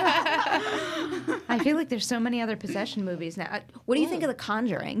 Yeah. I feel like there's so many other possession movies now. What do you think of The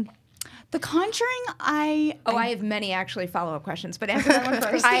Conjuring? The Conjuring, I have many actually follow-up questions, but answer that one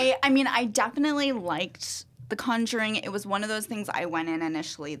first. I mean, I definitely liked The Conjuring. It was one of those things I went in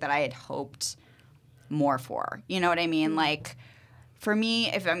initially that I had hoped more for. You know what I mean? Like, for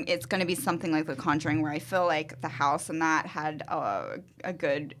me, it's going to be something like The Conjuring where I feel like the house and that had a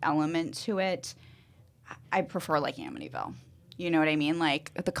good element to it. I prefer like Amityville. You know what I mean?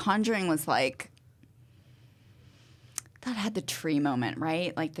 Like, The Conjuring was like, that had the tree moment,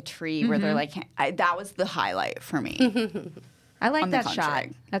 right? Like the tree where they're like, that was the highlight for me. I like on The that shot.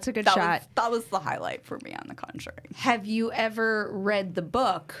 Conjuring. That's a good That shot. that was the highlight for me on The Conjuring. Have you ever read the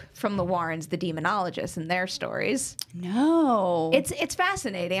book from the Warrens, The Demonologists, and their stories? No. It's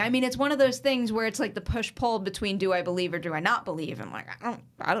fascinating. I mean, it's one of those things where it's like the push-pull between do I believe or do I not believe? I'm like,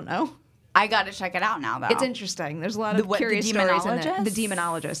 I don't know. I got to check it out now, though. It's interesting. There's a lot of The curious stories in it. Demonologist? The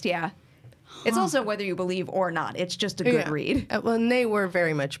Demonologist, yeah. It's also whether you believe or not. It's just a good read. Well, and they were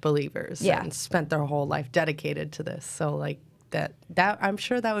very much believers Yeah. and spent their whole life dedicated to this. So like that I'm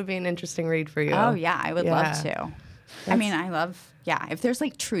sure that would be an interesting read for you. Oh, yeah. I would love Yeah. to. I mean, I love, if there's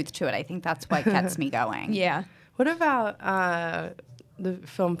like truth to it, I think that's what gets me going. Yeah. What about the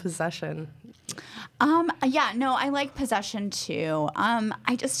film Possession? Yeah, no, I like Possession too.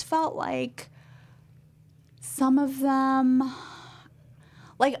 I just felt like some of them,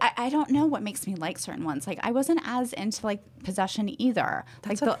 like, I don't know what makes me like certain ones. Like, I wasn't as into like Possession either. That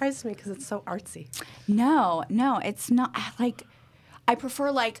Like surprised me because it's so artsy. No, it's not. Like, I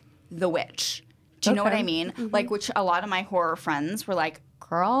prefer like The Witch. Do you know what I mean? Like, which a lot of my horror friends were like,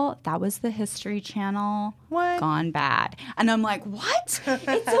 girl, that was the History Channel What? gone bad. And I'm like, what? It's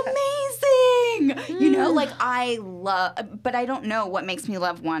amazing. You know, like I love, but I don't know what makes me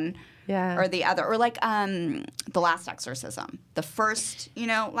love one or the other. Or like The Last Exorcism. The first,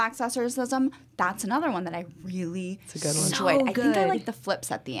 Last Exorcism, that's another one that I really enjoyed. I think I like the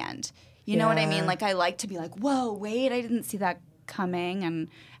flips at the end. You know what I mean? Like I like to be like, whoa, wait, I didn't see that coming, and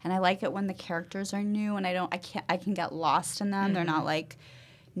I like it when the characters are new and I can get lost in them. They're not like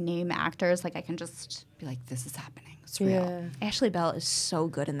name actors. Like I can just be like, this is happening. It's real. Yeah. Ashley Bell is so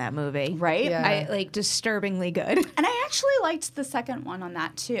good in that movie. Right? Yeah. I like disturbingly good. And I actually liked the second one on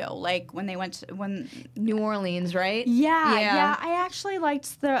that too. Like when they went to New Orleans, right? Yeah. I actually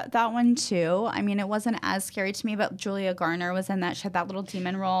liked that one too. I mean, it wasn't as scary to me, but Julia Garner was in that. She had that little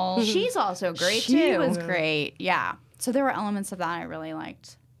demon role. She's also great too. She was great. Yeah. So there were elements of that I really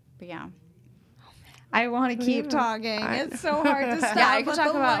liked. But yeah. I want to keep talking. It's so hard to stop. Yeah, I could but talk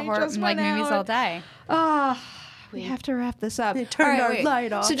the about light horror just like went movies out. all day. We have to wrap this up. They turned our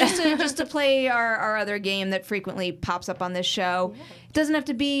light off. So just to play our other game that frequently pops up on this show, it doesn't have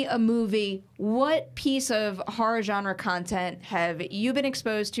to be a movie. What piece of horror genre content have you been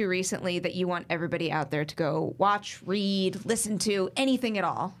exposed to recently that you want everybody out there to go watch, read, listen to, anything at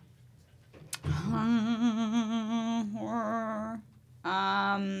all? Horror.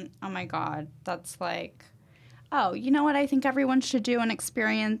 Oh my God. That's like, you know what I think everyone should do and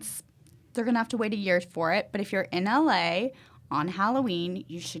experience? They're going to have to wait a year for it. But if you're in LA on Halloween,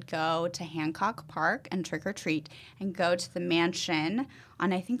 you should go to Hancock Park and trick or treat and go to the mansion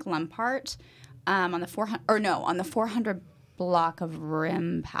on, I think, Lempart, on the 400 block of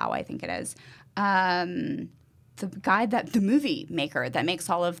Rimpau, I think it is. The movie maker that makes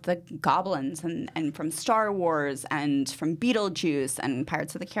all of the goblins and from Star Wars and from Beetlejuice and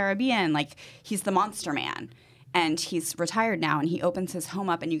Pirates of the Caribbean, like he's the Monster Man and he's retired now, and he opens his home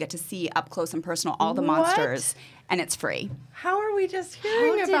up, and you get to see up close and personal all the monsters, and it's free. How are we just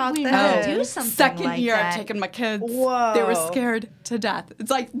hearing about we that? do something Second like year that? I've taken my kids. Whoa. They were scared to death. It's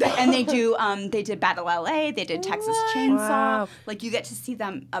like, and they do, they did Battle LA, they did Texas Chainsaw. Wow. Like, you get to see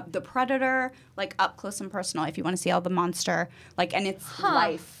them, the Predator, like, up close and personal if you want to see all the monster. Like, and it's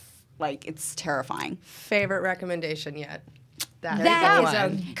life. Like, it's terrifying. Favorite recommendation yet? That is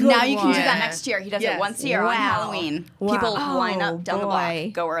a good Now you can do one. that next year. He does it once a year on Halloween. Wow. People line up down the block.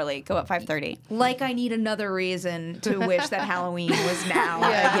 boy. Go early. Go at 5:30. Like I need another reason to wish that Halloween was now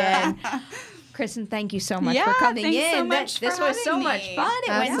again. Kristen, thank you so much for coming thanks in. so much This for was so having much me. fun. It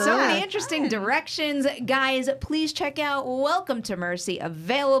went so Absolutely. many interesting directions. Guys, please check out Welcome to Mercy,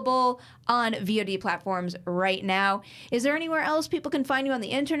 available on VOD platforms right now. Is there anywhere else people can find you on the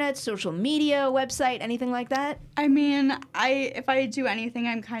internet, social media, website, anything like that? I mean, if I do anything,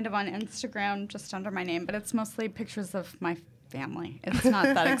 I'm kind of on Instagram just under my name, but it's mostly pictures of my family. It's not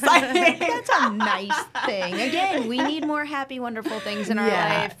that exciting. That's a nice thing. Again, we need more happy, wonderful things in our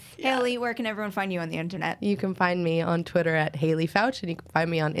life. Haleigh, where can everyone find you on the internet? You can find me on Twitter at Haleigh Fouch, and you can find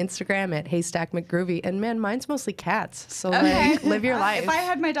me on Instagram at Haystack McGroovy. And man, mine's mostly cats, so like, live your life. If I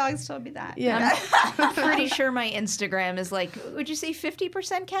had my dogs, still be that. Yeah. I'm pretty sure my Instagram is like, would you say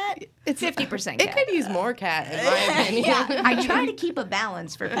 50% cat? It's 50% cat. It could use more cat, in my opinion. Yeah, I try to keep a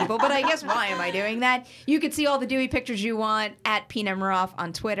balance for people, but I guess why am I doing that? You can see all the Dewey pictures you want at PNMRoff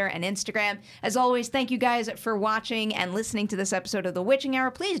on Twitter and Instagram. As always, thank you guys for watching and listening to this episode of The Witching Hour.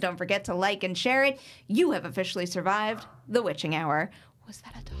 Please don't forget to like and share it. You have officially survived The Witching Hour. Was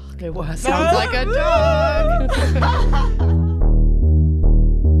that a dog? It was. Sounds like a dog.